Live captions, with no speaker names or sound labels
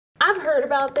heard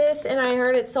about this and I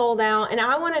heard it sold out, and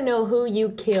I want to know who you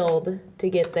killed to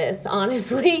get this,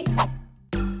 honestly.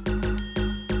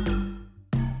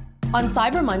 On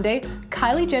Cyber Monday,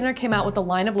 Kylie Jenner came out with a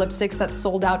line of lipsticks that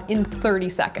sold out in 30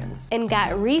 seconds. And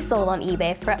got resold on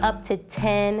eBay for up to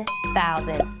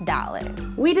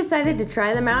 $10,000. We decided to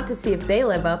try them out to see if they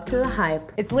live up to the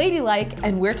hype. It's Ladylike,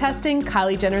 and we're testing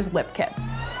Kylie Jenner's lip kit.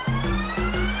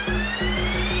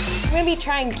 I'm gonna be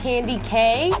trying Candy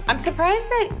K. I'm surprised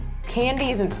that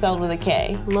candy isn't spelled with a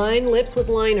K. Line lips with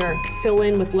liner, fill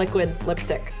in with liquid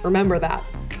lipstick. Remember that.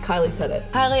 Kylie said it.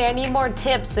 Kylie, I need more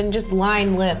tips than just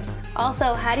line lips.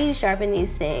 Also, how do you sharpen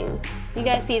these things? You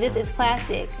guys see this? It's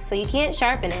plastic, so you can't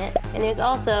sharpen it. And there's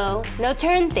also no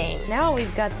turn thing. Now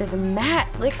we've got this matte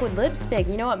liquid lipstick.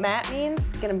 You know what matte means?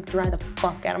 It's gonna dry the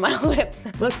fuck out of my lips.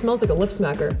 That smells like a lip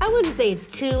smacker. I wouldn't say it's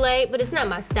too late, but it's not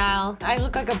my style. I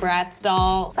look like a Bratz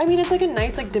doll. I mean, it's like a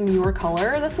nice, like, demure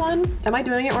color, this one. Am I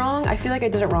doing it wrong? I feel like I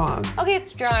did it wrong. Okay,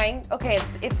 it's drying. Okay,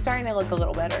 it's starting to look a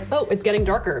little better. Oh, it's getting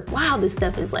darker. Wow, this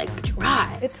stuff is like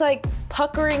dry. It's like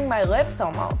puckering my lips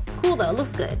almost. Cool though, it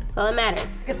looks good. That's all that matters.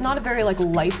 It's not a very, like,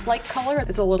 lifelike color.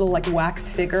 It's a little, like, wax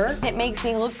figure. It makes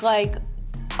me look like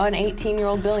an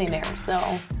 18-year-old billionaire,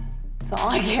 so that's all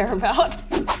I care about.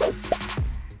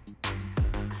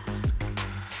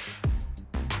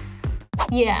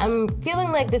 Yeah, I'm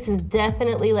feeling like this is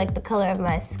definitely like the color of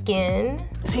my skin.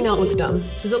 See, now it looks dumb.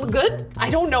 Does it look good? I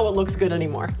don't know it looks good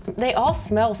anymore. They all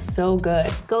smell so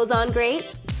good. Goes on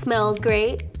great, smells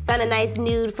great. Found a nice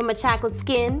nude from a chocolate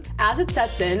skin. As it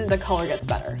sets in, the color gets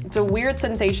better. It's a weird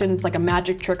sensation. It's like a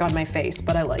magic trick on my face,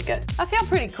 but I like it. I feel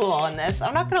pretty cool in this.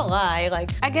 I'm not gonna lie,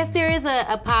 like. I guess there is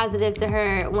a positive to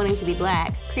her wanting to be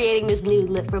black. Creating this nude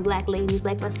lip for black ladies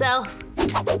like myself.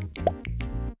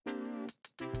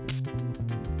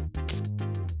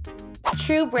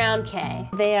 True Brown K.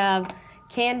 They have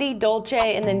candy,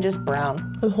 dolce, and then just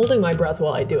brown. I'm holding my breath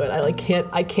while I do it. I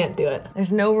can't do it.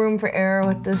 There's no room for error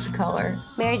with this color.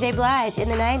 Mary J. Blige in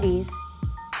the 90s.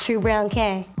 True Brown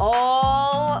K.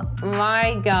 Oh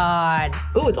my God.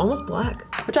 Ooh, it's almost black,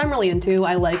 which I'm really into.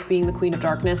 I like being the queen of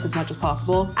darkness as much as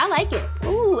possible. I like it.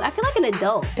 Ooh, I feel like an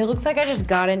adult. It looks like I just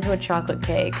got into a chocolate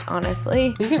cake,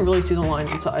 honestly. You can really see the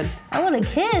lines inside. I want to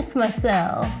kiss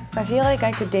myself. I feel like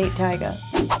I could date Tyga.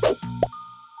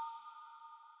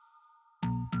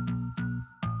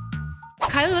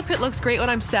 Kylie lip kit looks great when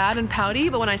I'm sad and pouty,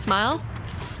 but when I smile,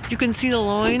 you can see the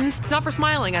lines. It's not for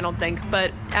smiling, I don't think,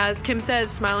 but as Kim says,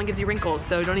 smiling gives you wrinkles,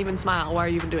 so don't even smile. Why are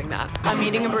you even doing that? I'm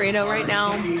eating a burrito right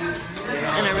now,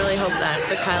 and I really hope that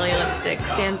the Kylie lipstick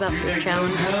stands up to the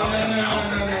challenge.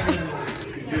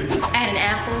 I had an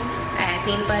apple, I had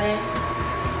peanut butter,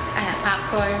 I had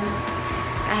popcorn,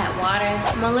 I had water.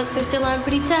 My lips are still on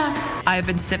pretty tough. I've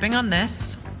been sipping on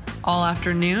this all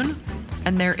afternoon,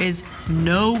 and there is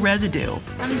no residue.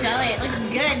 I'm jelly, it looks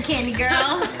good, candy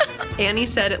girl. Annie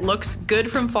said it looks good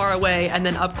from far away, and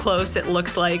then up close it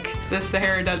looks like the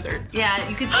Sahara Desert. Yeah,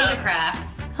 you can see the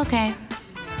cracks. Okay,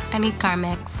 I need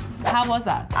Carmex. How was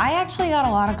that? I actually got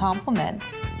a lot of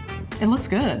compliments. It looks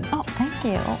good. Oh, thank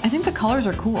you. I think the colors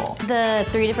are cool. The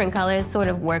 3 different colors sort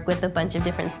of work with a bunch of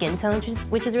different skin tones,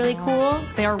 which is really cool.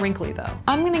 They are wrinkly though.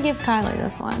 I'm gonna give Kylie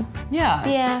this one. Yeah.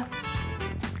 Yeah,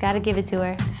 gotta give it to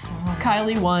her.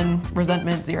 Kylie 1,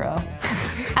 resentment 0.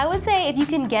 I would say if you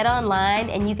can get online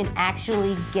and you can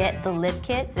actually get the lip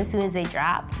kits as soon as they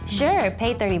drop, sure,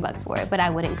 pay 30 bucks for it, but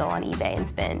I wouldn't go on eBay and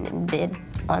spend and bid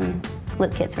on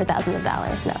lip kits for thousands of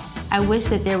dollars, no. I wish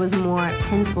that there was more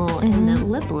pencil in the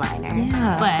lip liner,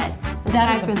 but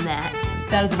aside from that.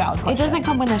 That is a valid question. It doesn't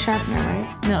come with a sharpener,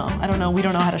 right? No, I don't know. We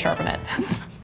don't know how to sharpen it.